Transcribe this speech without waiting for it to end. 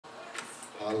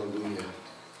Hallelujah.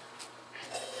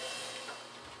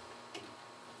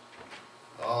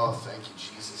 Oh, thank you,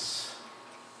 Jesus.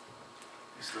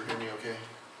 You still hear me okay?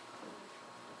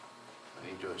 I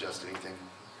need to adjust anything.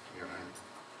 You're right.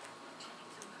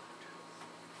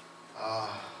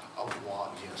 A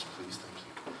water, yes, please, thank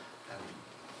you. And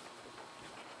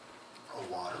a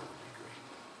water would be great.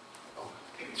 Oh,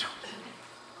 thank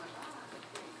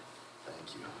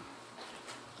you.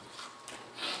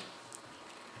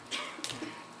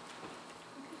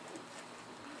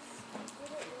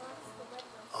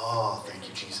 Oh, thank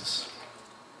you, Jesus.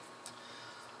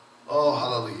 Oh,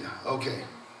 hallelujah. Okay.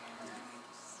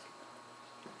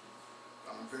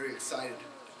 I'm very excited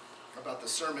about the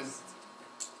sermon.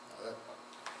 That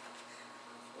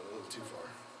went a little too far.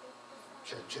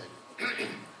 Check, check.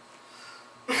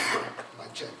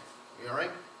 Mic check. You all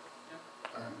right?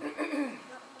 All right.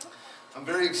 I'm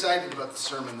very excited about the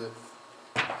sermon that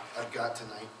I've got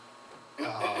tonight.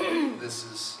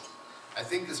 I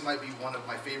think this might be one of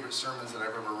my favorite sermons that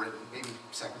I've ever written, maybe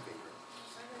second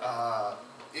favorite.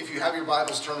 If you have your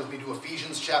Bibles, turn with me to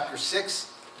Ephesians chapter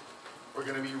 6. We're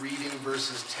going to be reading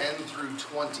verses 10 through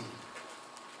 20.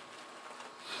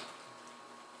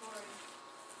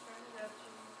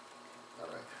 All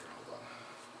right, here, hold on.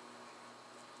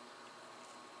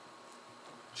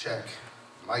 Check.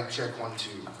 Mic check 1, 2.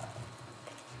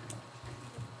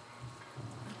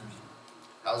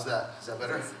 How's that? Is that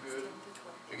better? Good.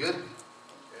 You good?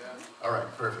 Yeah. All right,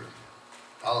 perfect.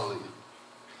 Hallelujah.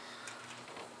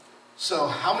 So,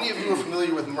 how many of you are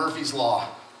familiar with Murphy's Law?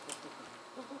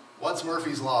 What's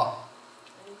Murphy's Law?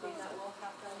 Anything that will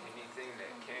happen. Anything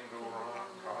that can go wrong,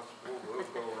 possible will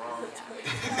go wrong.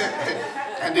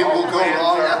 And it will go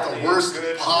wrong at the worst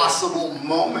possible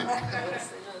moment.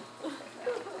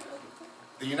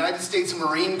 The United States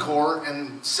Marine Corps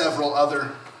and several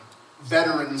other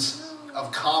veterans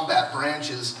of combat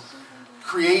branches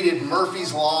created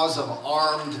Murphy's Laws of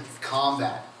armed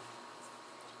combat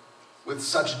with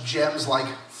such gems like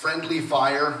friendly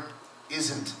fire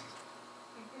isn't.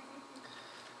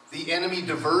 The enemy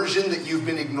diversion that you've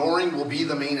been ignoring will be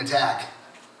the main attack.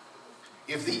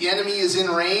 If the enemy is in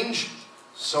range,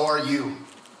 so are you.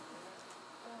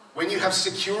 When you have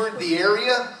secured the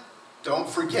area, don't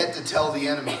forget to tell the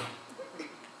enemy.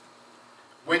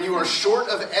 When you are short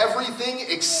of everything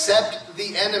except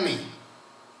the enemy,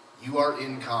 you are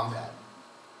in combat.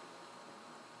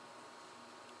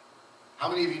 How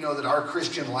many of you know that our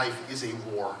Christian life is a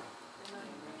war?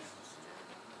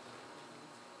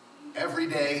 Every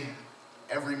day,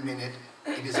 every minute,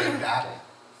 it is a battle.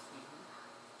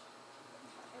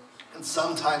 And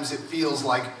sometimes it feels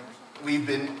like we've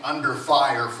been under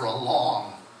fire for a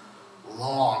long,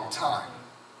 long time.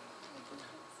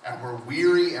 And we're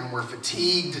weary and we're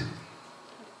fatigued.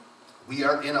 We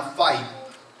are in a fight,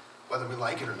 whether we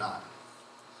like it or not.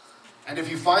 And if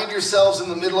you find yourselves in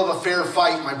the middle of a fair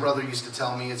fight, my brother used to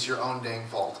tell me, it's your own dang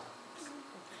fault.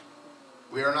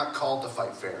 We are not called to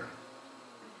fight fair.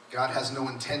 God has no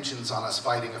intentions on us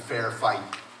fighting a fair fight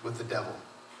with the devil.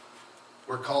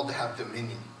 We're called to have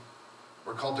dominion.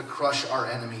 We're called to crush our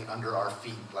enemy under our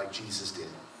feet like Jesus did.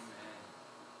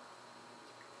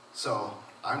 So,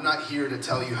 I'm not here to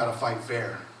tell you how to fight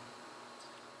fair.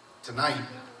 Tonight,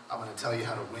 I'm going to tell you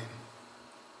how to win.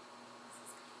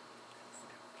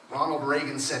 Ronald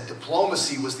Reagan said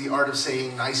diplomacy was the art of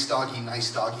saying nice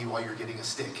doggy while you're getting a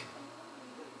stick.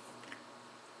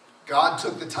 God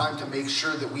took the time to make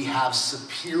sure that we have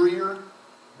superior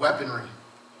weaponry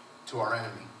to our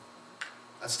enemy.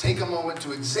 Let's take a moment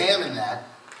to examine that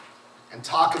and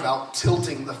talk about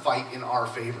tilting the fight in our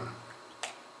favor.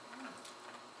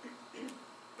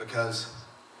 Because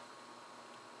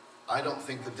I don't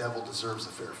think the devil deserves a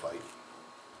fair fight.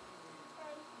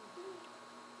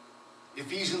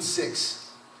 Ephesians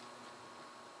 6,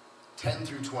 10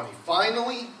 through 20.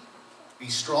 Finally, be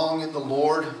strong in the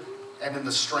Lord and in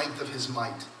the strength of his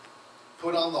might.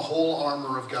 Put on the whole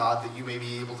armor of God that you may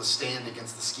be able to stand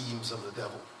against the schemes of the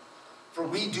devil. For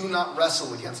we do not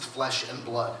wrestle against flesh and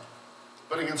blood,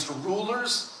 but against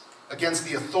rulers, against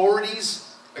the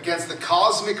authorities, against the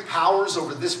cosmic powers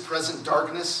over this present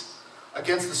darkness,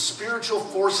 against the spiritual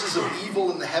forces of evil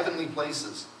in the heavenly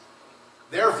places.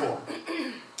 Therefore,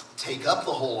 take up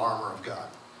the whole armor of God,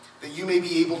 that you may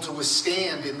be able to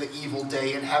withstand in the evil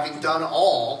day, and having done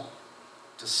all,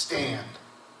 to stand.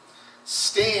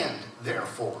 Stand,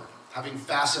 therefore, having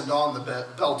fastened on the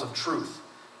belt of truth,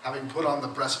 having put on the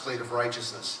breastplate of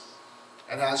righteousness,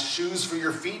 and as shoes for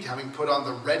your feet, having put on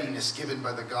the readiness given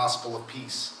by the gospel of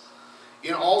peace.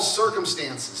 In all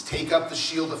circumstances, take up the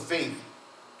shield of faith,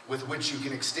 with which you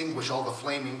can extinguish all the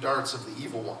flaming darts of the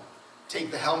evil one. Take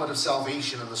the helmet of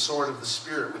salvation and the sword of the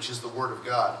Spirit, which is the word of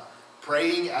God,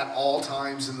 praying at all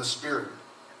times in the Spirit,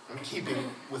 and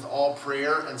keeping with all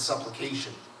prayer and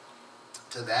supplication.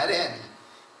 To that end,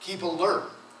 keep alert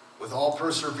with all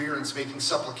perseverance, making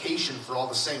supplication for all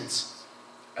the saints,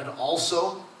 and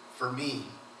also for me,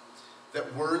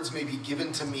 that words may be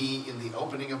given to me in the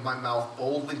opening of my mouth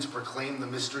boldly to proclaim the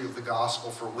mystery of the gospel,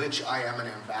 for which I am an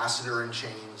ambassador in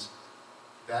chains,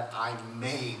 that I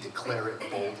may declare it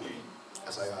boldly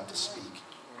as I ought to speak.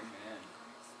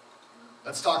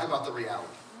 Let's talk about the reality.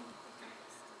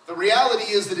 The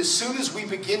reality is that as soon as we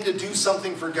begin to do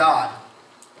something for God,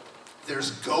 there's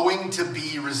going to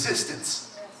be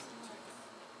resistance.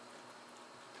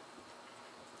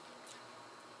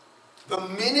 The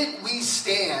minute we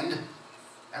stand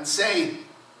and say,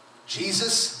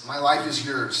 Jesus, my life is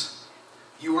yours,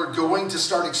 you are going to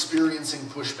start experiencing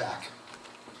pushback.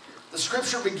 The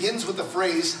scripture begins with the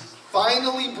phrase,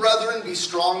 finally, brethren, be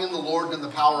strong in the Lord and in the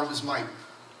power of his might.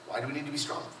 Why do we need to be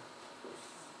strong?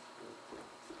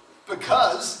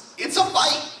 Because it's a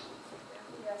fight.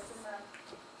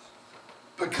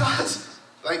 Because,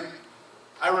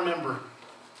 I remember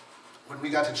when we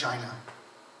got to China,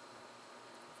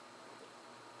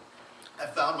 I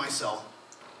found myself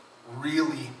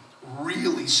really,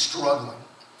 really struggling.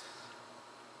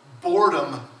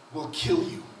 Boredom will kill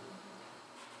you.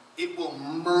 It will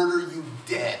murder you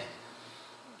dead,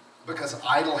 because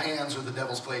idle hands are the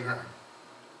devil's playground.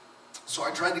 So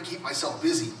I tried to keep myself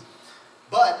busy,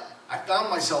 but I found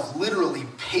myself literally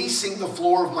pacing the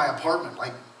floor of my apartment,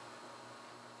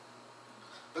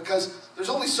 because there's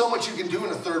only so much you can do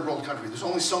in a third world country. There's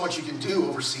only so much you can do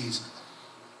overseas.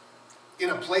 In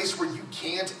a place where you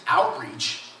can't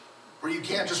outreach, where you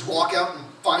can't just walk out and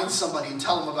find somebody and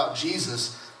tell them about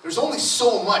Jesus, there's only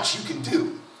so much you can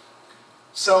do.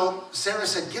 So Sarah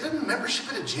said, get a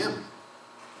membership at a gym.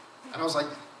 And I was like,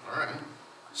 all right.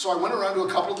 So I went around to a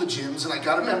couple of the gyms and I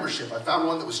got a membership. I found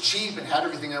one that was cheap and had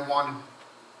everything I wanted.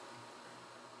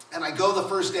 And I go the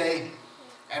first day,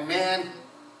 and man,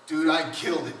 dude, I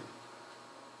killed it.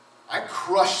 I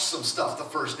crushed some stuff the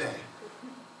first day.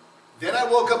 Then I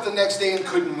woke up the next day and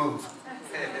couldn't move.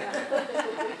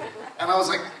 And I was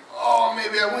like, oh,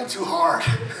 maybe I went too hard.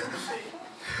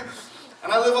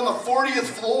 And I live on the 40th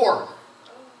floor.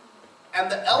 And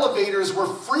the elevators were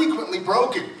frequently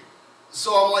broken.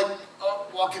 So I'm like,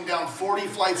 walking down 40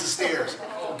 flights of stairs.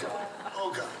 Oh God,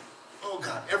 oh God, oh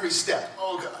God, every step,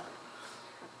 oh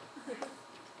God.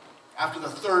 After the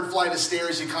third flight of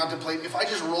stairs, you contemplate, if I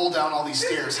just roll down all these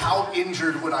stairs, how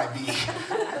injured would I be?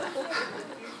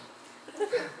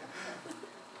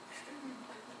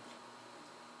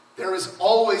 There is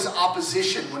always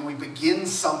opposition when we begin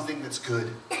something that's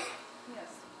good.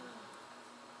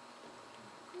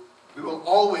 We will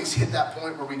always hit that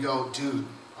point where we go, dude,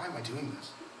 why am I doing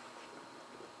this?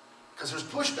 Because there's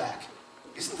pushback.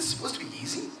 Isn't this supposed to be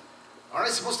easy? Aren't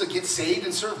I supposed to get saved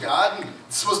and serve God? And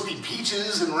it's supposed to be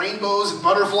peaches and rainbows and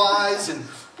butterflies and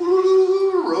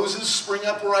roses spring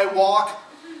up where I walk.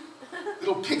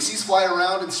 Little pixies fly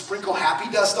around and sprinkle happy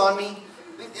dust on me.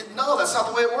 No, that's not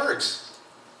the way it works.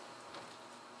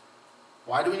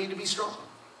 Why do we need to be strong?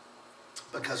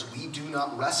 Because we do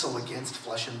not wrestle against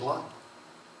flesh and blood.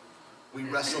 We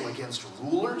wrestle against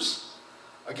rulers,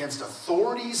 against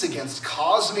authorities, against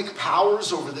cosmic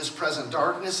powers over this present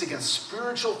darkness, against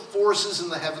spiritual forces in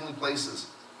the heavenly places.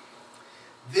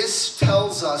 This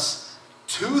tells us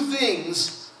two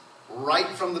things right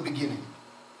from the beginning.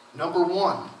 Number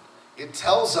one, it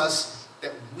tells us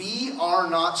that we are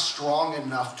not strong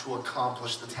enough to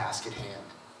accomplish the task at hand.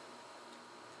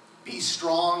 Be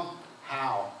strong,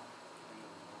 how?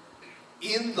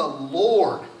 In the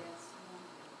Lord.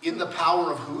 In the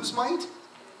power of whose might?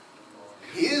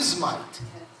 His might.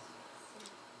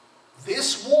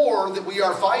 This war that we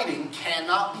are fighting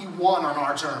cannot be won on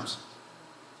our terms.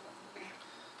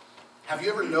 Have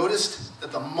you ever noticed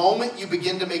that the moment you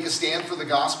begin to make a stand for the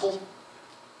gospel,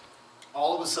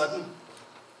 all of a sudden,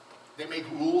 they make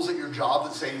rules at your job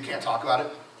that say you can't talk about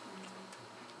it?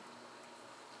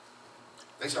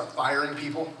 They start firing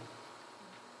people.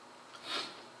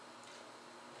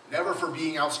 Never for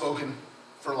being outspoken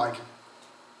for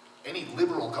any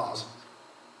liberal cause.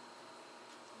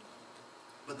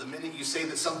 But the minute you say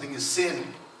that something is sin,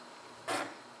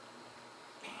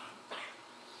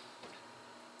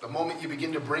 the moment you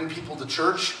begin to bring people to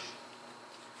church,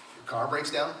 your car breaks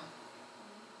down.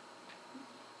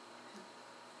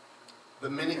 The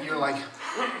minute you're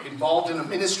involved in a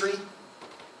ministry,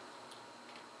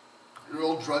 your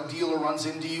old drug dealer runs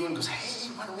into you and goes,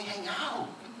 hey, why don't we hang out?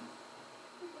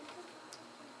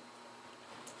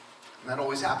 And that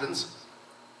always happens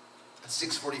at at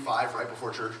 6:45 right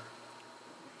before church.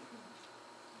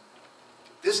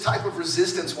 This type of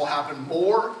resistance will happen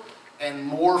more and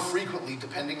more frequently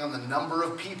depending on the number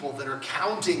of people that are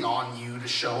counting on you to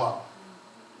show up.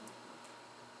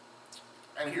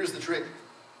 And here's the trick.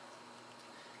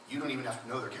 You don't even have to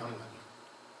know they're counting on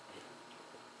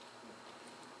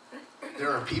you.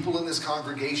 There are people in this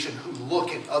congregation who look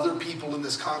at other people in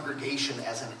this congregation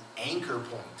as an anchor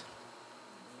point.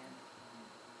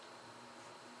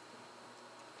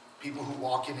 People who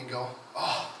walk in and go,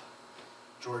 oh,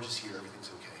 George is here, everything's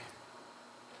okay.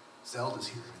 Zelda's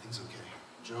here, everything's okay.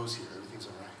 Joe's here, everything's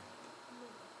all right.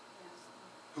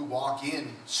 Who walk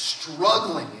in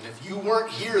struggling, and if you weren't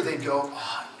here, they'd go,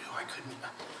 oh, I knew I couldn't.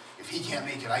 If he can't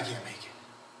make it, I can't make it.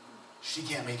 She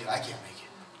can't make it, I can't make it.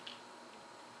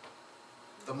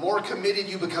 The more committed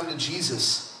you become to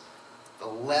Jesus, the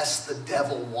less the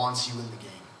devil wants you in the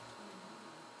game.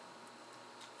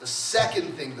 The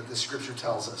second thing that this scripture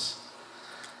tells us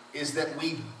is that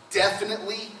we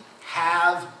definitely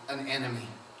have an enemy.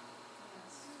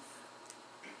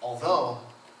 Although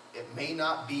it may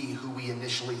not be who we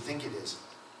initially think it is.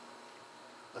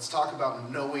 Let's talk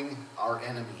about knowing our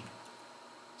enemy,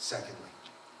 secondly.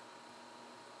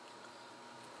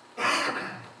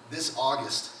 This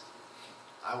August,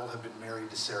 I will have been married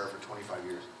to Sarah for 25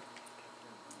 years.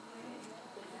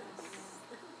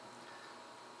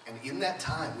 And in that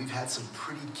time, we've had some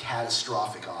pretty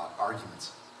catastrophic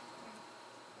arguments.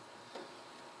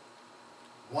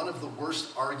 One of the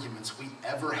worst arguments we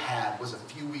ever had was a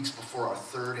few weeks before our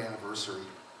 3rd anniversary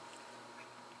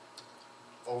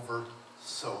over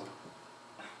soap.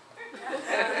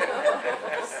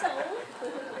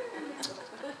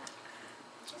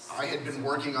 I had been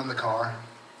working on the car,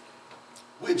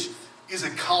 which is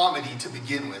a comedy to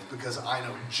begin with because I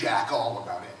know jack all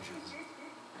about engines.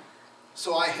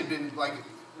 So I had been,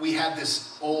 we had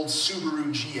this old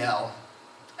Subaru GL,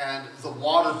 and the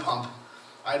water pump,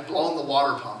 I had blown the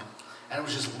water pump, and it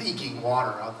was just leaking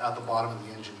water out the bottom of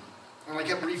the engine. And I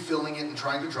kept refilling it and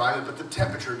trying to drive it, but the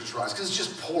temperature just rises because it's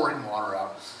just pouring water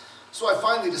out. So I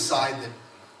finally decide that,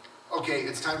 okay,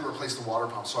 it's time to replace the water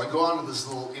pump. So I go onto this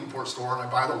little import store and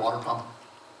I buy the water pump.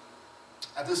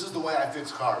 And this is the way I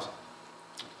fix cars.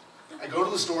 I go to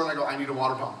the store and I go, I need a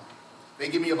water pump. They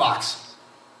give me a box.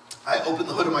 I open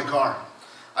the hood of my car.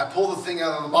 I pull the thing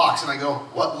out of the box and I go,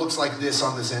 what looks like this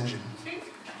on this engine?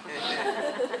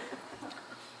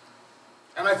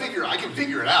 And I figure, I can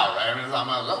figure it out, right? I mean,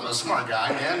 I'm a smart guy,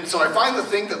 man. So I find the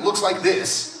thing that looks like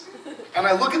this, and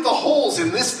I look at the holes in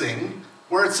this thing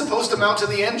where it's supposed to mount to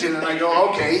the engine, and I go,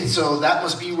 okay, so that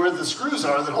must be where the screws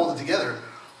are that hold it together.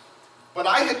 But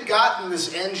I had gotten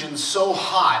this engine so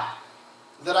hot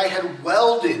that I had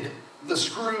welded the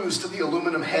screws to the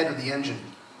aluminum head of the engine.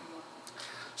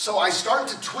 So I start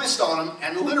to twist on them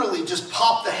and literally just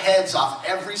pop the heads off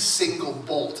every single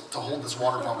bolt to hold this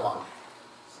water pump on.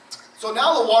 So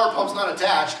now the water pump's not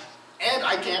attached, and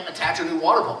I can't attach a new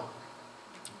water pump.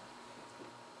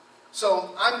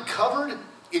 So I'm covered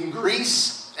in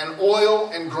grease and oil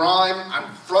and grime.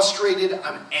 I'm frustrated.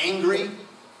 I'm angry.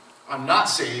 I'm not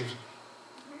saved.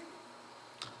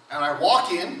 And I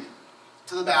walk in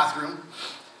to the bathroom,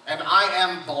 and I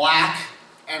am black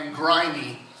and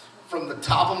grimy from the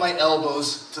top of my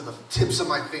elbows to the tips of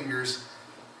my fingers.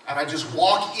 And I just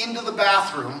walk into the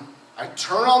bathroom. I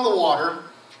turn on the water,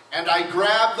 and I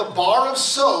grab the bar of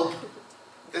soap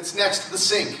that's next to the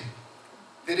sink.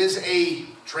 It is a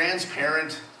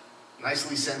transparent,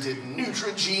 nicely scented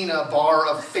Neutrogena bar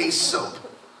of face soap.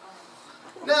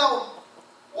 Now,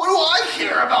 what do I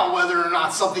care about whether or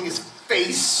not something is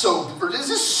face soap? This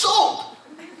is soap.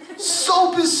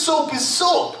 Soap is soap is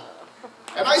soap.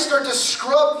 And I start to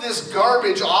scrub this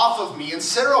garbage off of me, and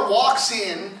Sarah walks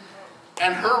in,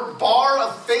 and her bar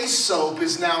of face soap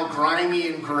is now grimy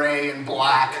and gray and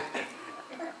black.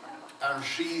 And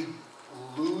she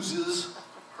loses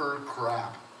her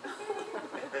crap.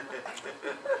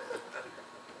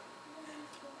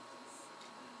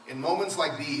 In moments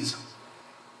like these,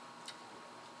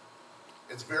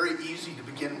 it's very easy to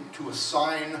begin to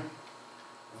assign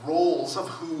roles of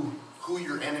who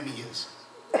your enemy is.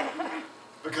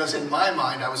 Because in my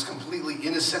mind, I was completely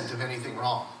innocent of anything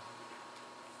wrong.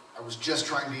 I was just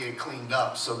trying to get cleaned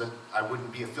up so that I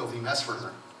wouldn't be a filthy mess for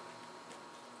her.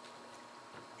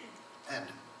 And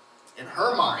in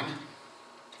her mind,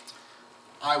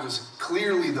 I was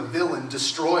clearly the villain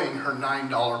destroying her $9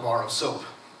 bar of soap.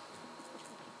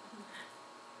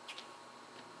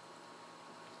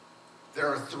 There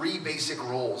are 3 basic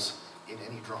roles in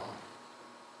any drama.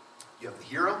 You have the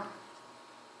hero,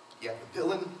 you have the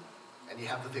villain, and you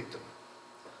have the victim.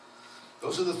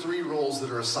 Those are the three roles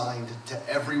that are assigned to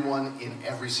everyone in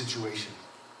every situation.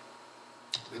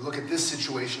 We look at this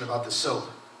situation about the soap.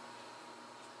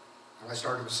 And I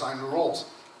started to assign the roles.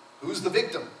 Who's the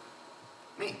victim?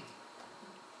 Me.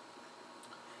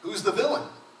 Who's the villain?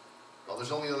 Well,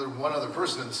 there's only one other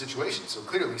person in the situation, so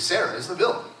clearly Sarah is the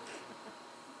villain.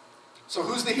 So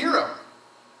who's the hero?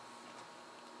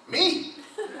 Me.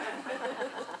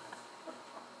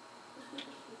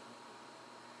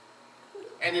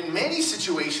 And in many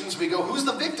situations, we go, who's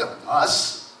the victim?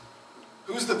 Us.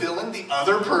 Who's the villain? The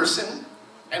other person.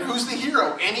 And who's the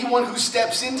hero? Anyone who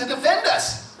steps in to defend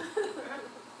us.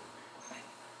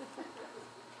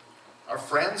 Our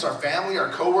friends, our family, our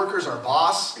coworkers, our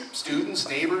boss, students,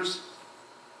 neighbors.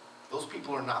 Those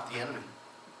people are not the enemy.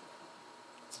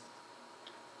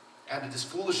 And it is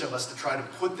foolish of us to try to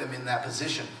put them in that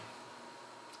position.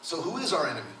 So who is our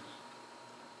enemy?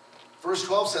 Verse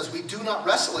 12 says, we do not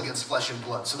wrestle against flesh and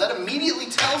blood. So that immediately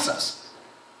tells us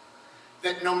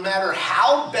that no matter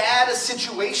how bad a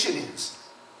situation is,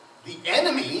 the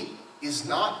enemy is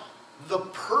not the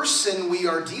person we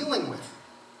are dealing with.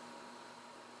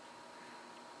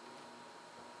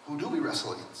 Who do we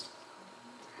wrestle against?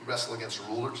 We wrestle against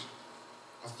rulers,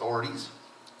 authorities,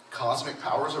 cosmic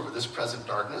powers over this present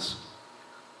darkness.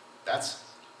 That's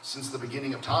since the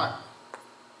beginning of time.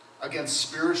 Against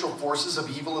spiritual forces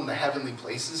of evil in the heavenly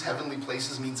places. Heavenly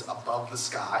places means above the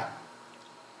sky.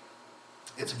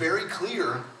 It's very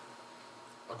clear,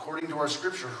 according to our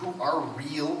scripture, who our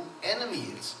real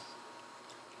enemy is.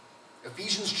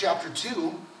 Ephesians chapter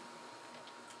 2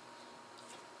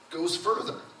 goes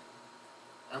further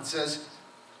and says,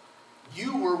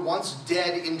 you were once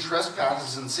dead in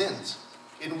trespasses and sins,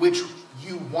 in which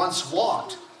you once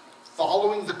walked,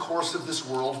 following the course of this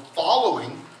world,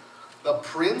 following the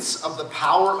prince of the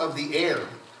power of the air,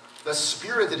 the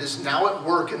spirit that is now at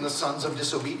work in the sons of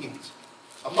disobedience,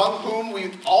 among whom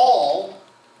we all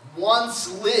once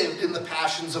lived in the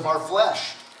passions of our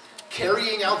flesh,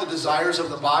 carrying out the desires of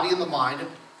the body and the mind.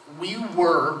 We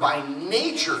were by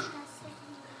nature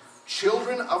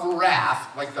children of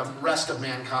wrath like the rest of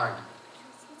mankind.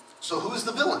 So who is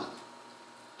the villain?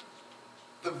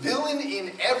 The villain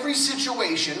in every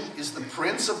situation is the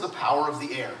prince of the power of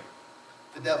the air,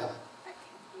 the devil.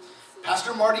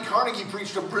 Pastor Marty Carnegie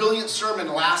preached a brilliant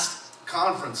sermon last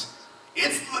conference.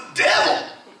 It's the devil!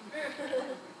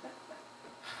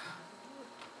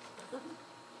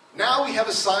 Now we have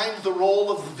assigned the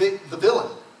role of the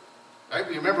villain. Right?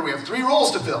 Remember, we have three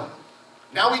roles to fill.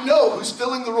 Now we know who's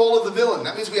filling the role of the villain.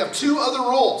 That means we have two other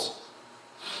roles.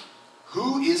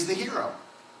 Who is the hero?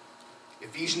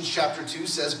 Ephesians chapter 2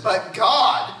 says, but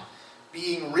God,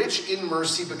 being rich in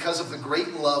mercy because of the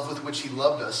great love with which he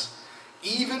loved us,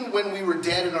 even when we were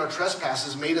dead in our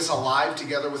trespasses, made us alive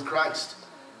together with Christ.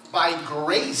 By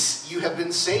grace you have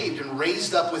been saved and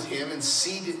raised up with him and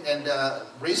seated us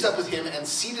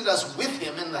with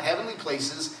him in the heavenly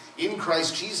places in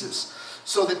Christ Jesus,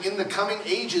 so that in the coming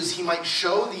ages he might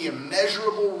show the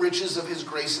immeasurable riches of his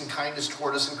grace and kindness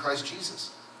toward us in Christ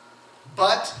Jesus.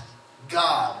 But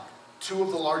God, two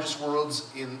of the largest words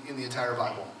in the entire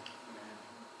Bible.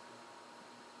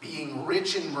 Being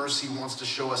rich in mercy wants to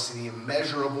show us the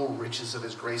immeasurable riches of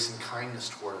his grace and kindness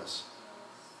toward us.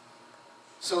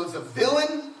 So the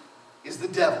villain is the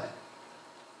devil.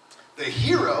 The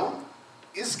hero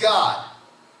is God.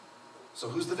 So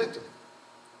who's the victim?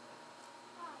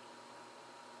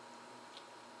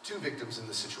 Two victims in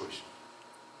this situation.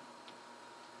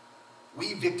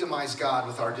 We victimize God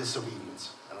with our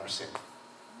disobedience and our sin.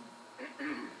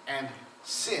 And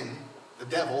sin, the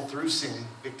devil, through sin,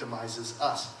 victimizes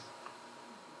us.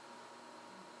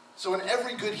 So in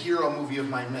every good hero movie of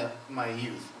my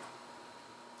youth,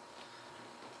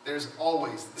 there's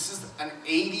always, this is an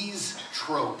 80s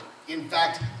trope. In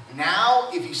fact, now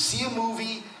if you see a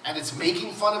movie and it's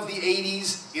making fun of the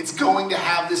 80s, it's going to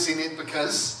have this in it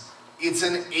because it's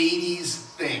an 80s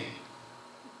thing.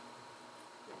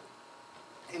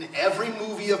 In every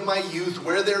movie of my youth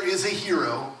where there is a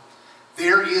hero,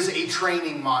 there is a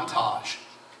training montage.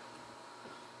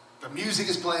 The music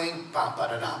is playing,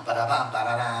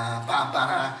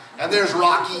 and there's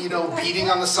Rocky, beating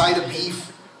on the side of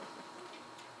beef,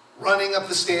 running up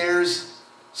the stairs,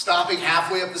 stopping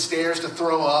halfway up the stairs to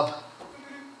throw up.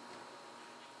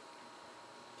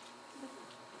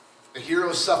 The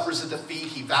hero suffers a defeat.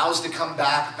 He vows to come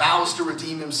back, vows to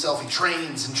redeem himself. He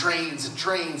trains and trains and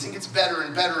trains and gets better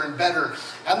and better and better.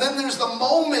 And then there's the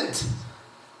moment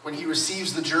when he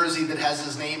receives the jersey that has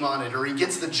his name on it, or he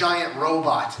gets the giant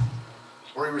robot,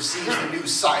 or he receives the new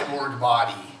cyborg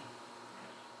body.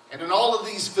 And in all of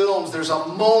these films, there's a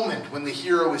moment when the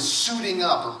hero is suiting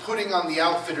up or putting on the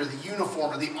outfit or the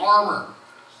uniform or the armor.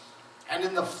 And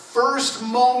in the first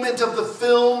moment of the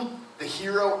film, the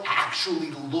hero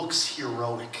actually looks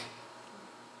heroic.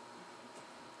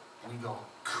 And we go,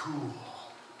 cool.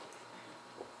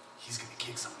 He's going to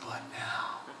kick some butt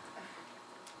now.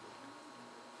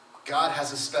 God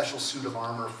has a special suit of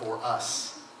armor for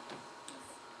us,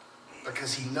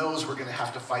 because he knows we're going to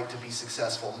have to fight to be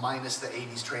successful, minus the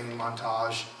 80s training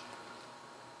montage,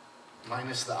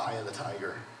 minus the eye of the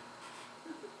tiger.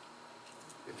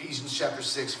 Ephesians chapter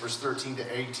 6, verse 13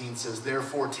 to 18 says,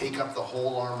 therefore take up the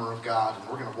whole armor of God, and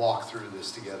we're going to walk through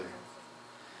this together,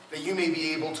 that you may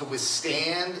be able to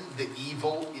withstand the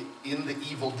evil in the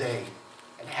evil day,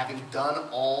 and having done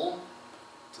all,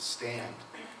 to stand.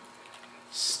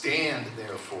 Stand,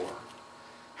 therefore,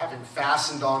 having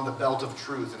fastened on the belt of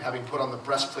truth, and having put on the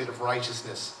breastplate of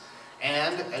righteousness,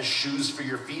 and as shoes for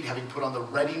your feet, having put on the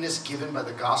readiness given by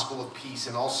the gospel of peace.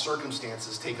 In all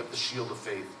circumstances, take up the shield of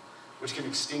faith, which can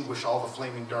extinguish all the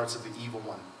flaming darts of the evil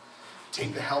one.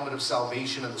 Take the helmet of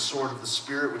salvation and the sword of the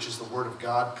Spirit, which is the word of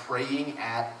God, praying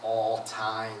at all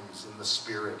times in the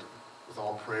Spirit with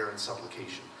all prayer and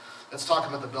supplication. Let's talk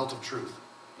about the belt of truth.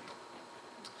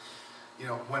 You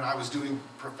know, when I was doing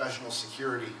professional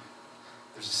security,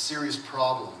 there's a serious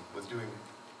problem with doing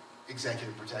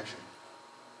executive protection.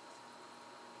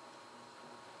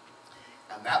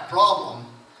 And that problem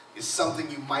is something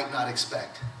you might not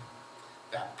expect.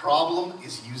 That problem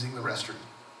is using the restroom.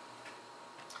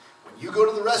 When you go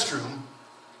to the restroom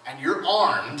and you're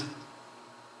armed,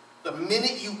 the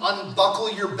minute you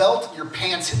unbuckle your belt, your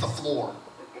pants hit the floor,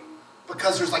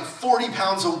 because there's like 40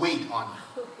 pounds of weight on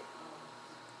you.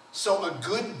 So a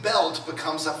good belt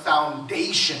becomes a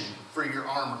foundation for your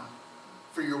armor,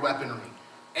 for your weaponry.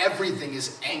 Everything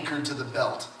is anchored to the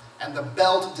belt, and the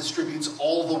belt distributes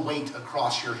all the weight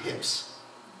across your hips.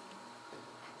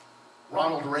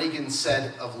 Ronald Reagan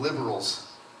said of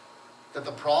liberals that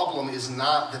the problem is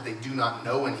not that they do not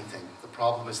know anything. The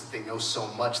problem is that they know so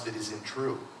much that isn't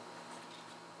true.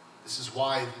 This is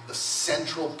why the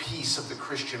central piece of the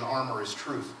Christian armor is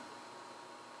truth.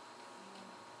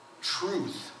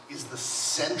 Truth is the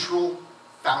central,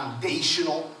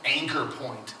 foundational anchor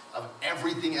point of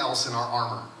everything else in our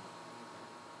armor.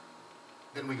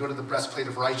 Then we go to the breastplate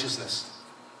of righteousness.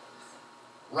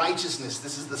 Righteousness,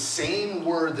 this is the same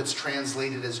word that's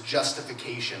translated as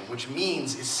justification, which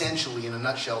means, essentially, in a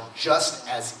nutshell, just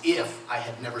as if I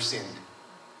had never sinned.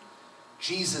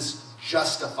 Jesus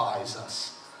justifies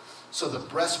us. So the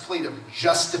breastplate of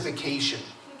justification.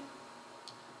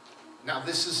 Now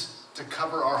this is to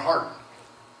cover our heart,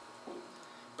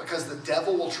 because the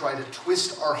devil will try to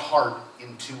twist our heart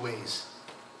in two ways.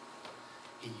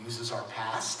 He uses our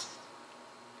past,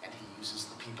 and he uses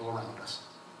the people around us.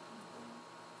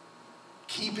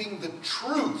 Keeping the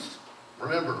truth.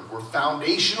 Remember, we're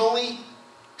foundationally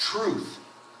truth.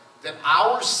 That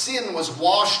our sin was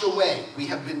washed away. We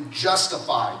have been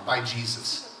justified by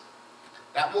Jesus.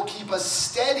 That will keep us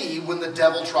steady when the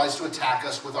devil tries to attack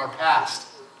us with our past.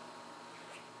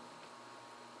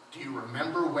 Do you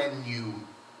remember when you?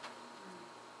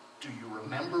 Do you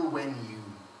remember when you?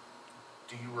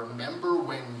 Do you remember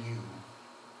when you?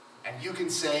 And you can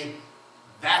say,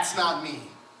 that's not me.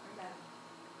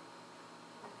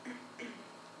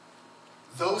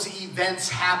 Those events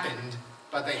happened,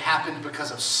 but they happened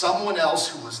because of someone else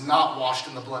who was not washed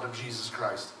in the blood of Jesus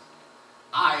Christ.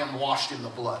 I am washed in the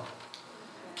blood.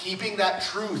 Keeping that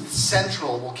truth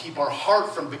central will keep our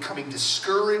heart from becoming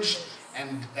discouraged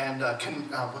and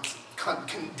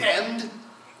condemned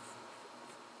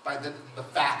by the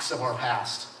facts of our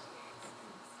past.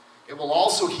 It will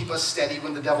also keep us steady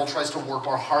when the devil tries to warp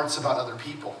our hearts about other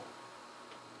people.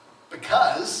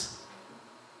 Because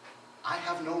I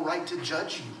have no right to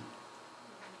judge you.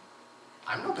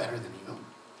 I'm no better than you.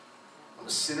 I'm a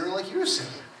sinner like you're a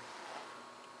sinner.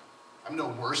 I'm no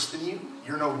worse than you.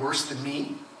 You're no worse than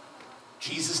me.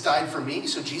 Jesus died for me,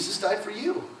 so Jesus died for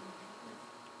you.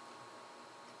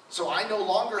 So I no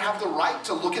longer have the right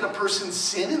to look at a person's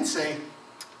sin and say,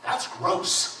 that's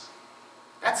gross.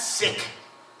 That's sick.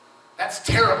 That's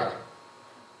terrible.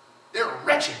 They're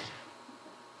wretched.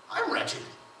 I'm wretched.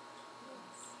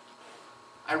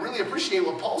 I really appreciate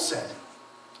what Paul said.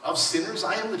 Of sinners,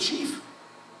 I am the chief.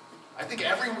 I think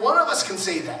every one of us can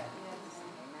say that.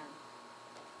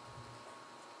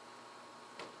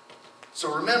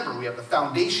 So remember, we have the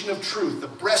foundation of truth. The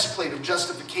breastplate of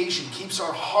justification keeps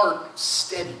our heart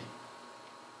steady.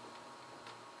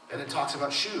 And it talks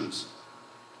about shoes.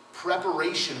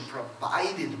 Preparation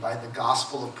provided by the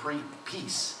gospel of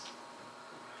peace.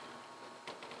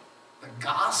 The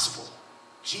gospel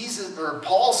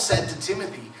Paul said to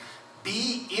Timothy,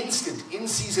 be instant, in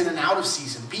season and out of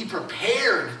season. Be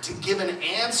prepared to give an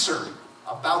answer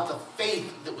about the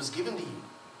faith that was given to you.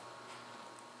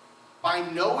 By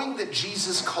knowing that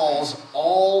Jesus calls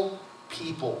all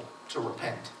people to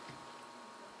repent,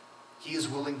 he is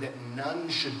willing that none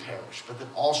should perish, but that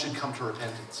all should come to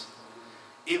repentance.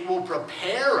 It will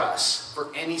prepare us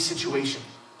for any situation.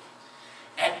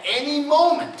 At any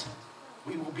moment,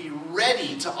 we will be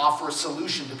ready to offer a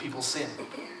solution to people's sin.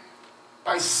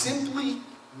 By simply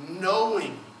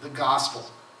knowing the gospel,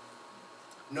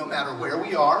 no matter where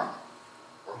we are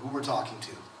or who we're talking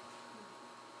to.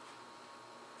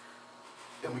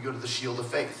 Then we go to the shield of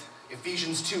faith.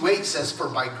 Ephesians 2:8 says, for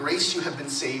by grace you have been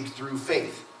saved through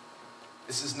faith.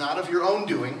 This is not of your own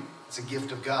doing, it's a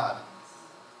gift of God.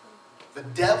 The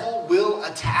devil will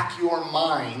attack your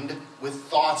mind with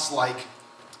thoughts like,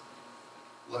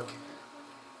 look,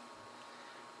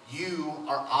 you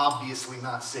are obviously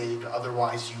not saved,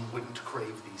 otherwise you wouldn't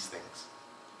crave these things.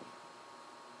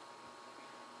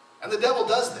 And the devil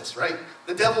does this, right?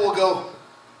 The devil will go,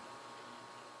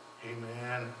 hey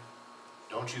man,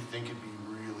 don't you think it'd be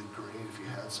really great if you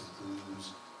had some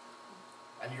booze?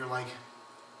 And you're like,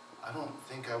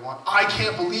 I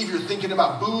can't believe you're thinking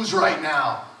about booze right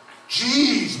now.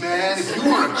 Jeez, man, if you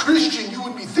were a Christian, you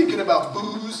would be thinking about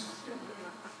booze.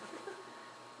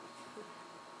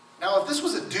 Now, if this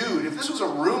was a dude, if this was a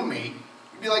roommate,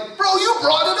 you'd be like, bro, you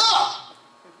brought it up.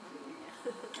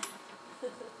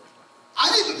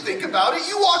 I didn't think about it.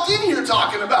 You walked in here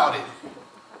talking about it.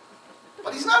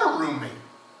 But he's not a roommate.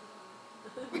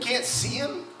 We can't see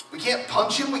him. We can't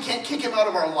punch him. We can't kick him out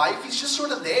of our life. He's just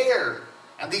sort of there.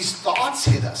 And these thoughts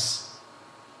hit us.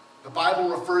 The Bible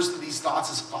refers to these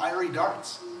thoughts as fiery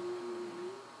darts.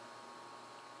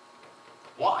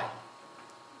 Why?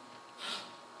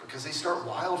 Because they start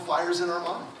wildfires in our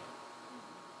mind.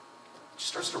 It just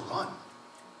starts to run.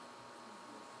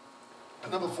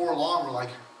 And then before long, we're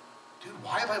like, dude,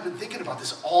 why have I been thinking about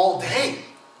this all day?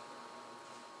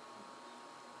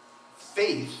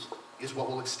 Faith is what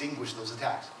will extinguish those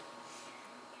attacks.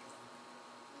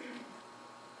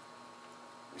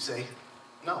 We say,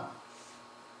 no.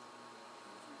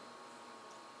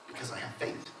 Because I have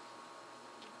faith.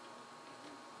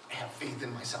 I have faith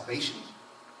in my salvation.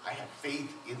 I have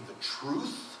faith in the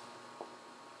truth.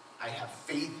 I have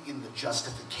faith in the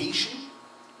justification.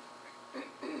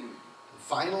 And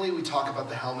finally, we talk about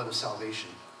the helmet of salvation.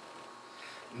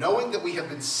 Knowing that we have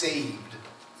been saved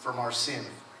from our sin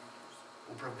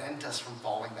will prevent us from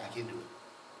falling back into it.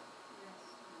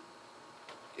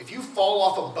 If you fall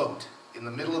off a boat in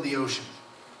the middle of the ocean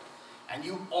and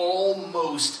you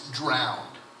almost drowned,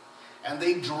 and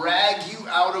they drag you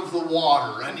out of the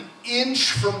water an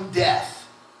inch from death,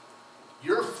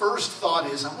 your first thought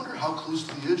is, I wonder how close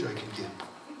to the edge I can get.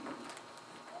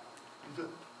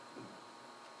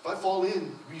 If I fall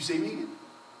in, will you save me again?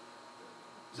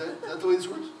 Is that the way this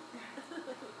works?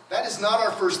 That is not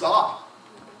our first thought.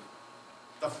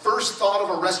 The first thought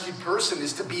of a rescued person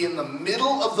is to be in the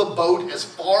middle of the boat as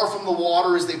far from the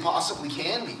water as they possibly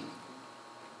can be.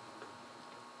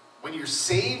 When you're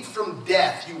saved from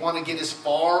death, you want to get as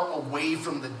far away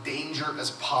from the danger as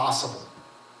possible.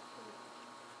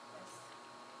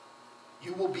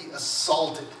 You will be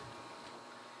assaulted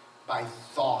by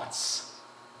thoughts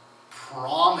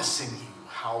promising you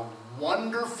how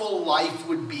wonderful life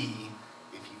would be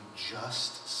if you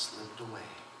just slipped away.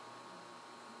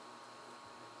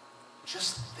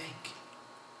 Just think.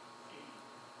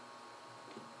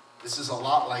 This is a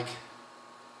lot like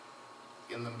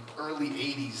in the early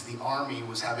 80s, the Army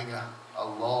was having a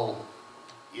lull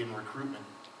in recruitment.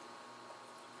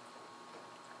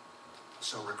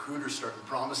 So recruiters started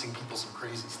promising people some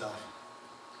crazy stuff.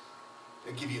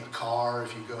 They give you a car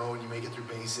if you go and you make it through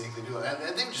basic. They do it,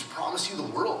 and they would just promise you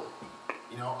the world.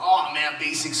 You know, oh man,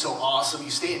 basic's so awesome.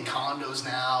 You stay in condos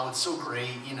now. It's so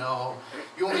great. You know,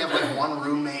 you only have like one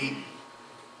roommate.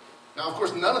 Now, of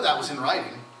course, none of that was in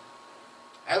writing.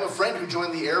 I have a friend who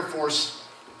joined the Air Force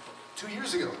 2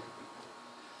 years ago.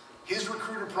 His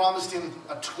recruiter promised him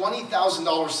a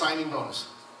 $20,000 signing bonus.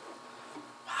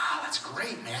 Wow, that's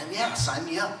great, man. Yeah, sign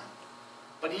me up.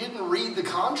 But he didn't read the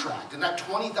contract, and that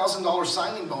 $20,000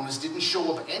 signing bonus didn't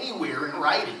show up anywhere in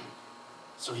writing.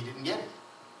 So he didn't get it.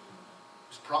 He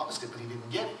was promised it, but he didn't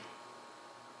get it.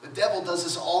 The devil does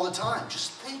this all the time.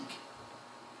 Just think,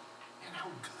 man, how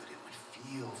good it would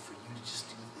feel for you to just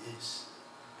do this,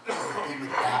 or to be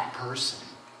with that person,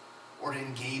 or to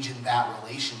engage in that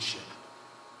relationship.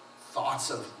 Thoughts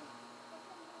of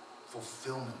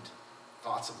fulfillment,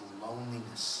 thoughts of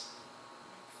loneliness,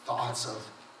 thoughts of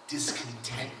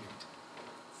discontentment,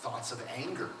 thoughts of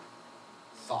anger,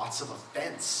 thoughts of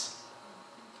offense.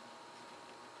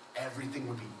 Everything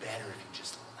would be better if you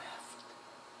just left.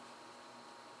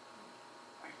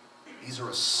 These are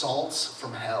assaults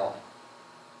from hell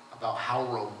about how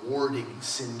rewarding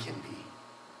sin can be.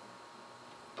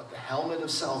 But the helmet of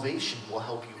salvation will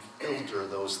help you filter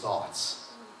those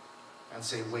thoughts and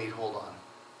say, wait, hold on.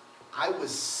 I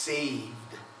was saved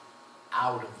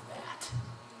out of that.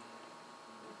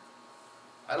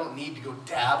 I don't need to go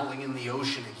dabbling in the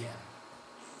ocean again.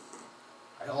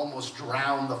 I almost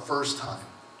drowned the first time.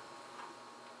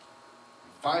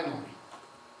 Finally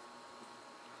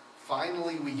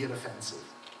we get offensive.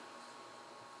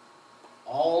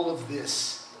 All of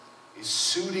this is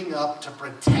suiting up to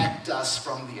protect us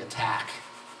from the attack.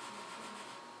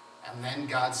 And then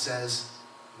God says,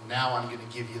 now I'm going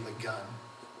to give you the gun.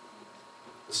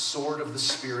 The sword of the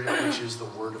Spirit, which is the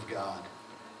Word of God.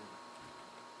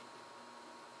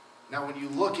 Now when you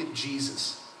look at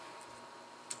Jesus,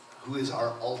 who is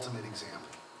our ultimate example,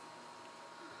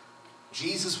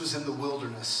 Jesus was in the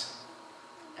wilderness,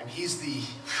 and he's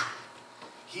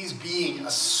being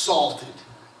assaulted.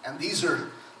 And this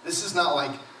is not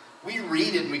like, we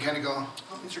read it and we kind of go,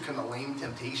 oh, these are kind of lame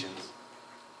temptations.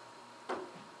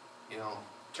 You know,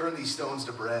 turn these stones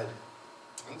to bread.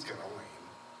 That's kind of lame.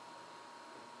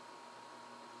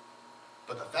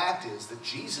 But the fact is that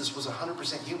Jesus was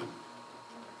 100% human.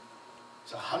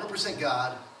 He's 100%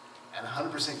 God and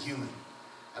 100% human.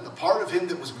 And the part of him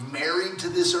that was married to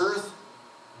this earth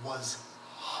was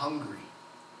hungry.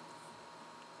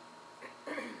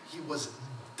 He was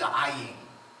dying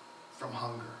from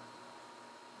hunger.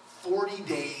 40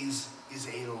 days is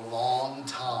a long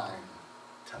time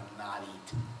to not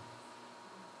eat.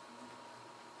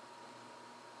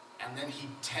 And then he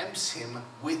tempts him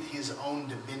with his own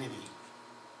divinity.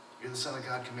 You're the Son of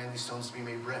God, command these stones to be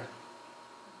made bread.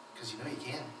 Because you know you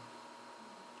can.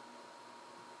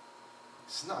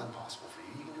 This is not impossible for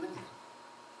you. You can do anything.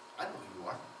 I know who you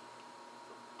are.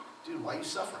 Dude, why are you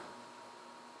suffering?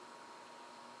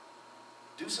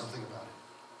 Do something about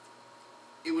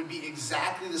it. It would be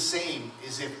exactly the same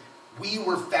as if we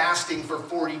were fasting for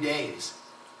 40 days.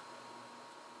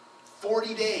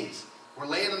 40 days. We're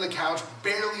laying on the couch,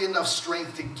 barely enough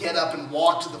strength to get up and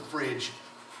walk to the fridge.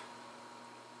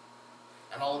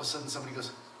 And all of a sudden somebody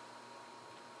goes,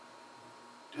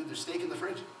 dude, there's steak in the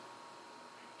fridge.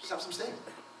 Just have some steak.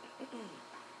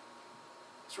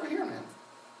 It's right here, man.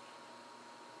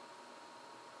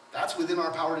 That's within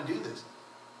our power to do this.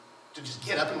 To just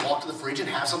get up and walk to the fridge and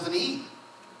have something to eat.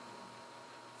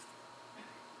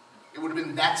 It would have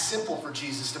been that simple for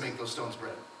Jesus to make those stones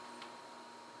bread.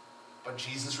 But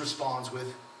Jesus responds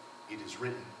with, it is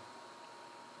written.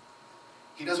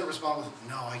 He doesn't respond with,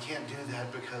 no, I can't do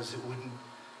that because it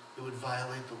would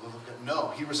violate the will of God. No,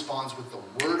 he responds with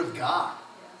the word of God.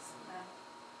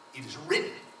 Yes. It is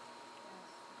written.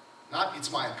 Yes. Not,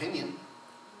 it's my opinion.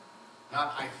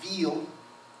 Not, I feel.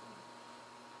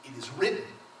 It is written.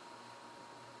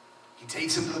 He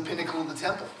takes him to the pinnacle of the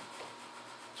temple.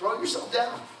 Throw yourself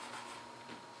down.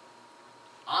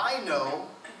 I know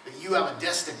that you have a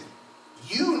destiny.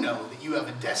 You know that you have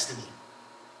a destiny.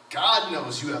 God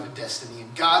knows you have a destiny,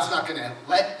 and God's not going to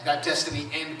let that destiny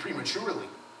end prematurely.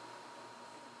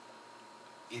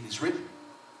 It is written.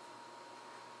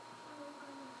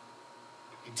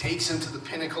 He takes him to the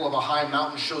pinnacle of a high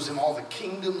mountain, shows him all the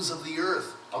kingdoms of the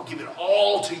earth. I'll give it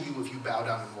all to you if you bow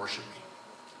down and worship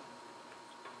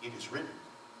me. It is written.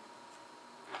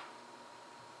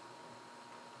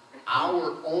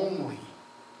 Our only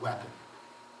weapon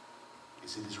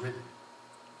is it is written.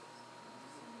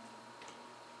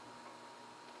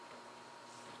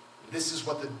 This is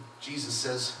what Jesus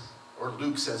says, or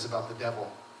Luke says about the devil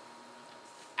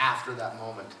after that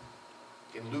moment.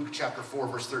 In Luke chapter 4,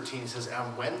 verse 13, he says,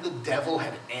 and when the devil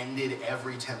had ended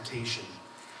every temptation,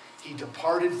 he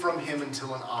departed from him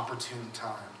until an opportune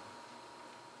time.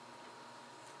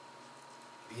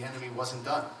 The enemy wasn't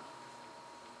done.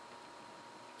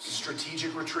 It's a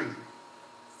strategic retreat.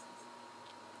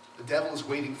 The devil is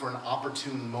waiting for an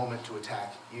opportune moment to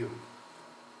attack you.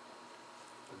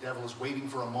 The devil is waiting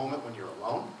for a moment when you're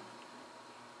alone,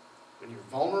 when you're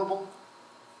vulnerable,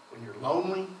 when you're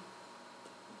lonely.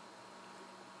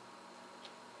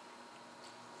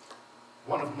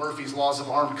 One of Murphy's laws of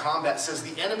armed combat says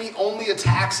the enemy only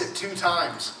attacks at 2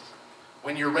 times.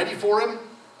 When you're ready for him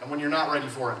and when you're not ready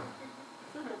for him.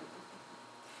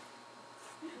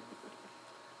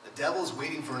 The devil is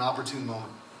waiting for an opportune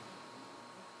moment.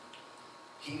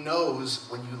 He knows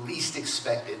when you least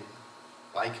expect it,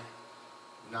 like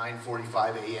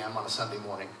 9:45 a.m. on a Sunday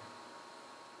morning,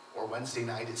 or Wednesday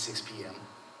night at 6 p.m.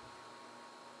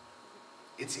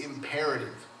 It's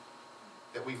imperative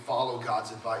that we follow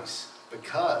God's advice,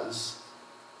 because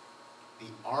the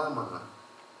armor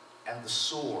and the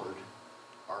sword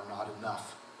are not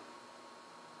enough.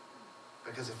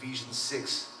 Because Ephesians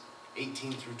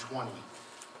 6:18 through 20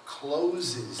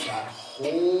 closes that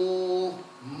whole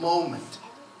moment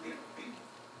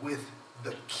with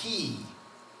the key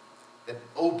that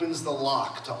opens the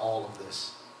lock to all of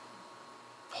this.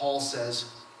 Paul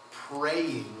says,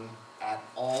 praying at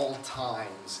all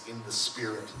times in the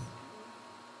Spirit,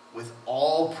 with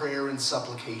all prayer and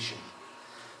supplication.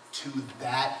 To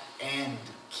that end,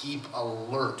 keep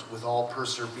alert with all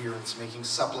perseverance, making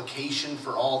supplication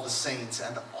for all the saints,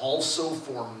 and also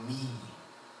for me,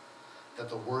 that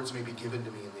the words may be given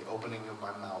to me in the opening of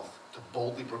my mouth, to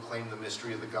boldly proclaim the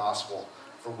mystery of the gospel,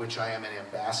 for which I am an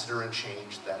ambassador in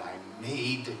chains, that I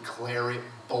may declare it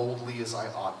boldly as I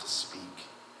ought to speak.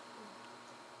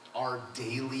 Our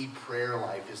daily prayer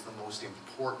life is the most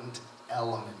important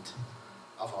element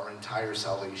of our entire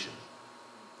salvation.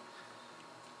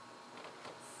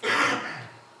 I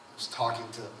was talking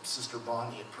to Sister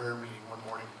Bonnie at prayer meeting one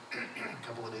morning a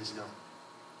couple of days ago.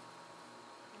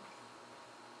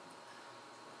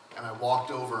 And I walked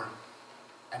over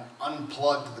and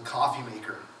unplugged the coffee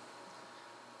maker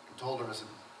and told her, I said,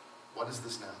 what is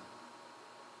this now?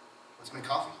 Let's make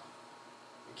coffee.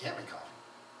 We can't make coffee.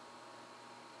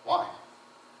 Why?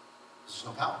 There's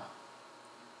no power.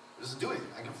 It doesn't do anything.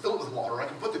 I can fill it with water, I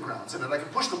can put the grounds in it, I can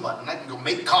push the button, I can go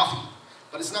make coffee.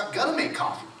 But it's not gonna make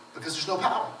coffee because there's no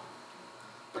power.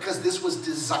 Because this was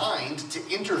designed to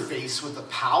interface with the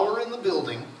power in the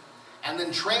building and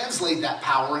then translate that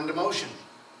power into motion.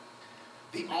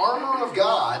 The armor of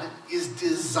God is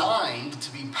designed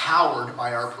to be powered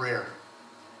by our prayer.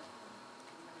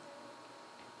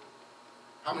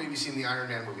 How many of you seen the Iron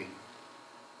Man movie?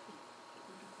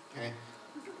 Okay.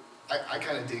 I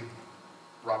kind of dig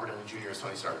Robert Downey Jr. as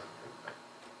Tony Stark.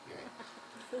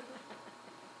 Okay.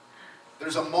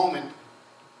 There's a moment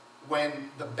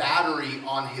when the battery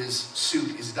on his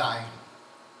suit is dying.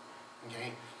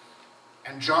 Okay?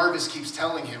 And Jarvis keeps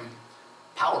telling him,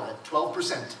 power at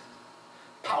 12%.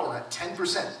 Power at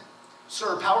 10%.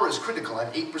 Sir, power is critical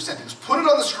at 8%. He goes, put it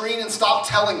on the screen and stop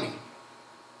telling me.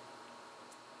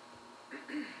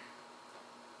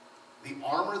 The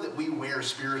armor that we wear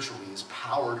spiritually is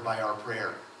powered by our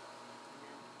prayer.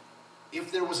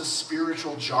 If there was a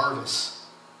spiritual Jarvis,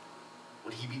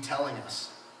 would he be telling us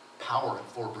power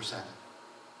at 4%?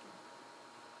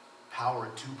 Power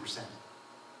at 2%?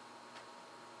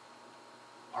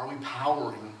 Are we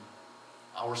powering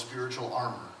our spiritual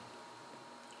armor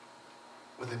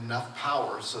with enough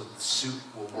power so that the suit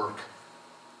will work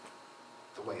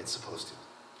the way it's supposed to?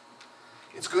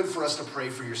 It's good for us to pray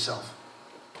for yourself.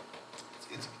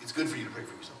 It's good for you to pray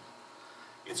for yourself.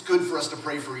 It's good for us to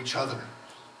pray for each other.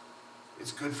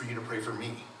 It's good for you to pray for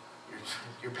me.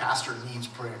 Your pastor needs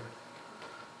prayer.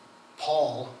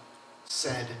 Paul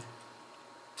said,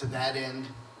 to that end,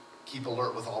 keep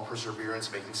alert with all perseverance,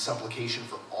 making supplication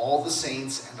for all the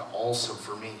saints and also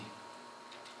for me.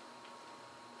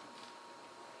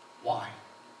 Why?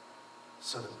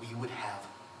 So that we would have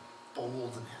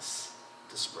boldness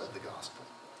to spread the gospel.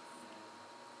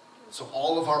 So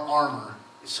all of our armor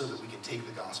is so that we can take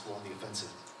the gospel on the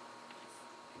offensive.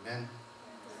 Amen?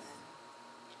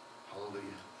 Hallelujah.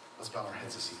 Let's bow our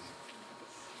heads this evening.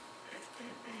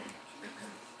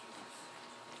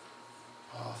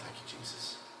 Oh, thank you,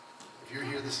 Jesus. If you're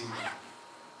here this evening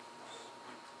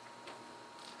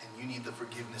and you need the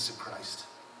forgiveness of Christ,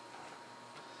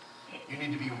 you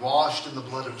need to be washed in the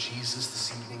blood of Jesus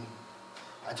this evening.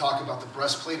 I talk about the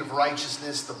breastplate of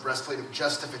righteousness, the breastplate of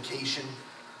justification,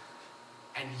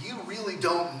 and you really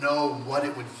don't know what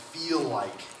it would feel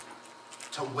like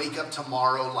to wake up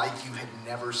tomorrow like you had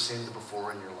never sinned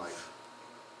before in your life.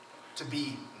 To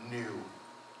be new.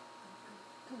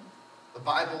 The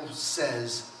Bible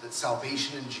says that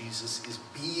salvation in Jesus is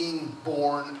being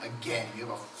born again. You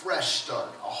have a fresh start,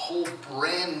 a whole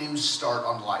brand new start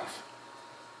on life.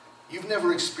 You've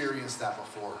never experienced that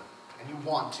before, and you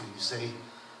want to. You say,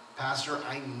 Pastor,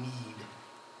 I need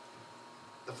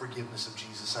the forgiveness of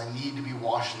Jesus. I need to be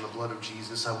washed in the blood of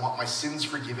Jesus. I want my sins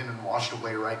forgiven and washed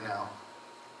away right now.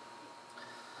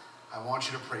 I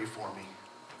want you to pray for me.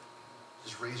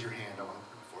 Just raise your hand. I want to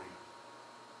pray for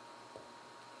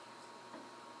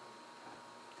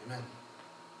you. Amen.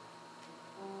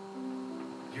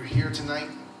 You're here tonight.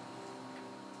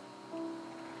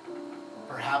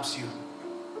 Perhaps you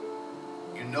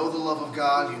know the love of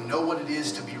God. You know what it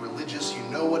is to be religious. You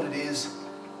know what it is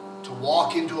to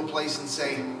walk into a place and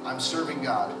say, I'm serving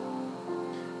God.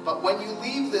 But when you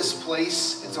leave this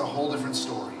place, it's a whole different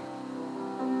story.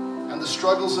 And the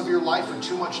struggles of your life are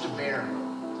too much to bear.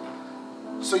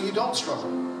 so you don't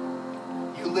struggle.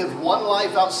 You live one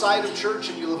life outside of church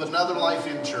and you live another life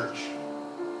in church.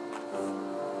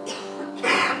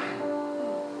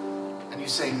 And you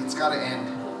say, it's got to end.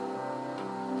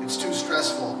 It's too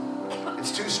stressful.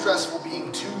 It's too stressful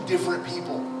being two different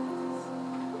people.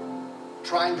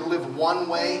 Trying to live one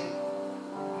way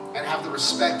and have the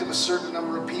respect of a certain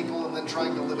number of people, and then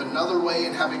trying to live another way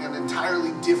and having an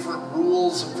entirely different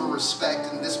rules for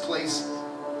respect in this place.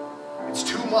 It's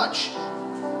too much.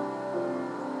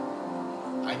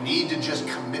 I need to just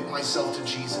commit myself to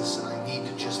Jesus, and I need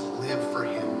to just live for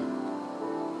Him.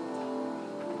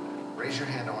 Raise your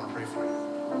hand, I want to pray for you.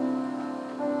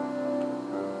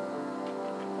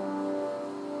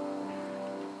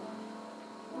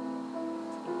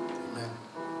 Amen.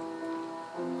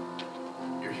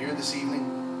 You're here this evening.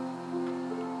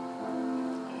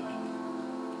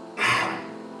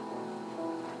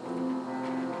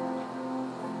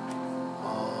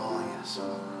 Oh, yes.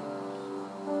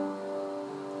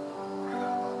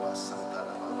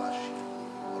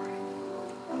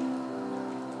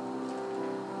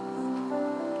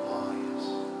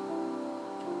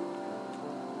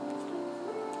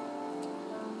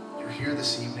 Here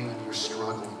this evening and you're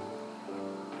struggling.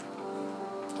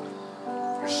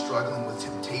 You're struggling with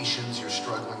temptations, you're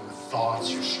struggling with thoughts,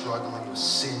 you're struggling with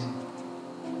sin.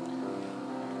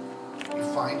 You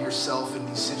find yourself in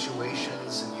these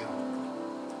situations and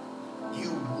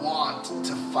you want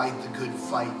to fight the good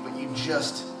fight, but you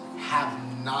just have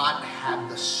not had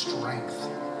the strength.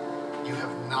 You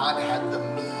have not had the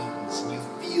means, and you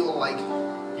feel like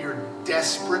you're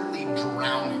desperately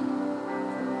drowning.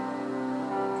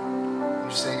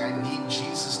 You're saying, I need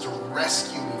Jesus to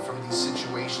rescue me from these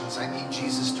situations. I need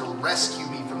Jesus to rescue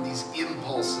me from these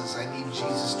impulses. I need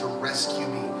Jesus to rescue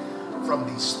me from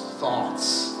these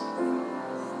thoughts.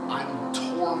 I'm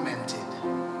tormented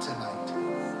tonight.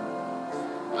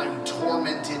 I'm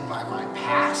tormented by my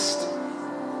past.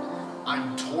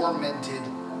 I'm tormented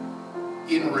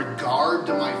in regard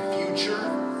to my future.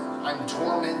 I'm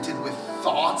tormented with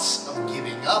thoughts of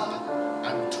giving up.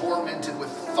 I'm tormented with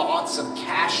thoughts of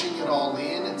cashing it all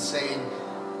in and saying,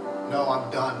 no,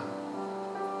 I'm done.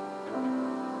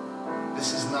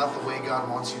 This is not the way God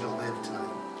wants you to live tonight.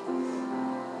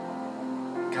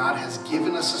 God has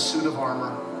given us a suit of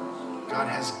armor. God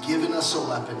has given us a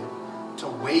weapon to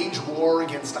wage war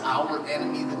against our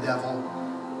enemy, the devil,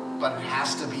 but it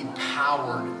has to be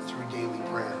powered through daily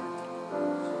prayer.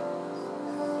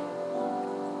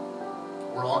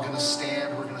 We're all going to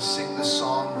stand. We're going to sing this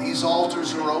song. These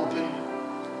altars are open.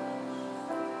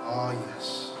 Oh,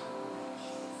 yes.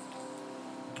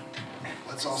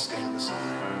 Let's all stand this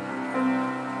evening.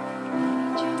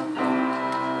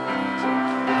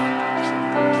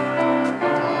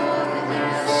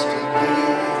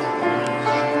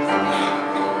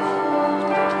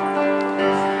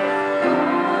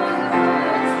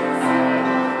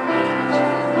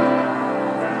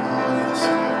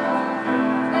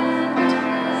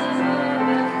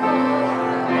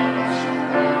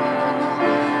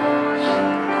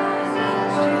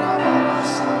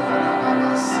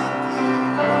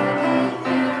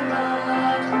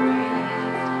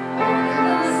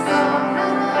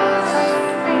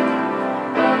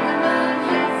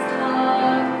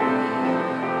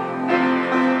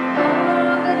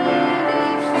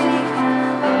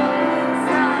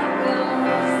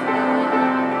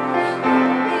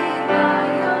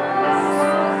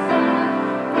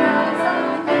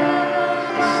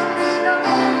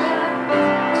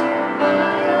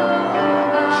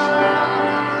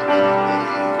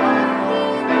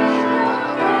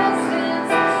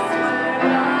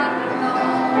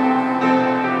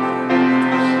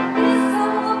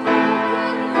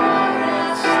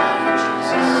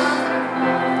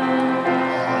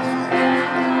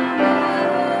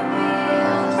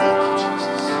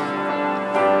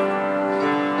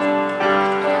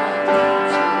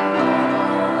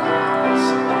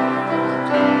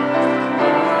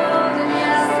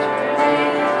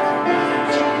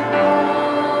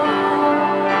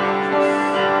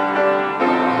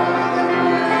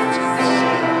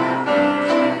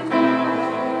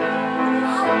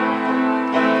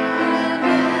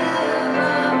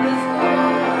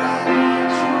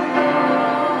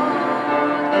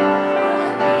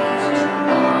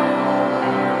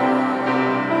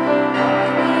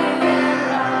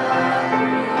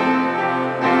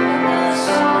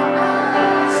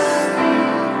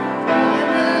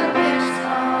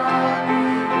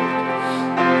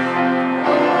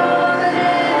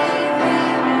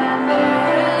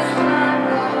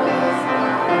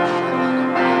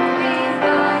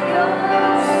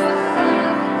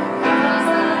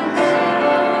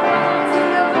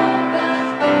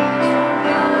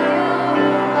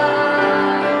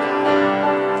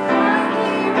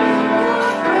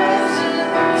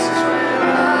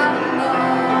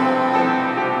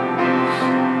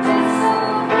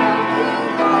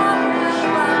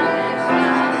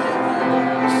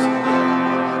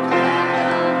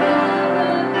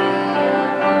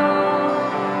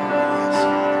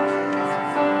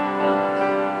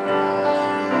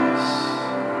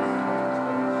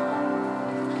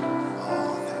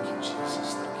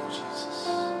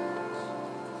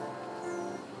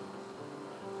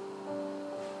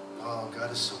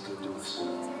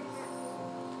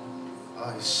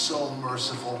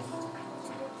 merciful.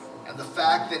 And the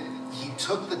fact that he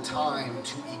took the time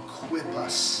to equip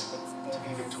us to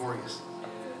be victorious.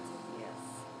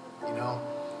 You know,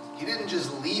 he didn't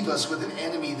just leave us with an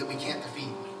enemy that we can't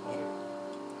defeat.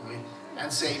 Right?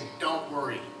 And say, don't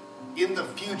worry. In the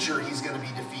future, he's going to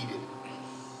be defeated.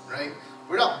 Right?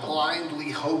 We're not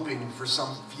blindly hoping for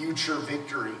some future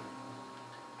victory.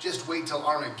 Just wait till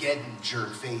Armageddon,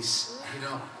 jerk face. You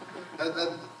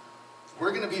know,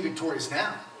 we're going to be victorious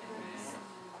now.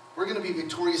 We're going to be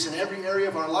victorious in every area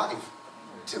of our life.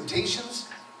 Temptations,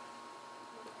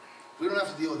 we don't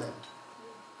have to deal with that.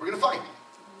 We're going to fight.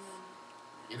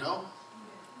 You know?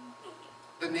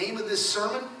 The name of this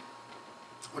sermon,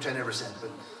 which I never said,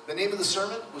 but the name of the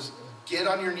sermon was Get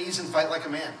on Your Knees and Fight Like a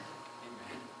Man.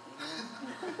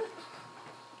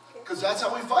 Because that's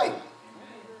how we fight.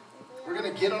 We're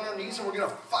going to get on our knees and we're going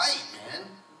to fight, man.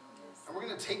 And we're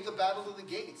going to take the battle to the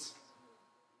gates.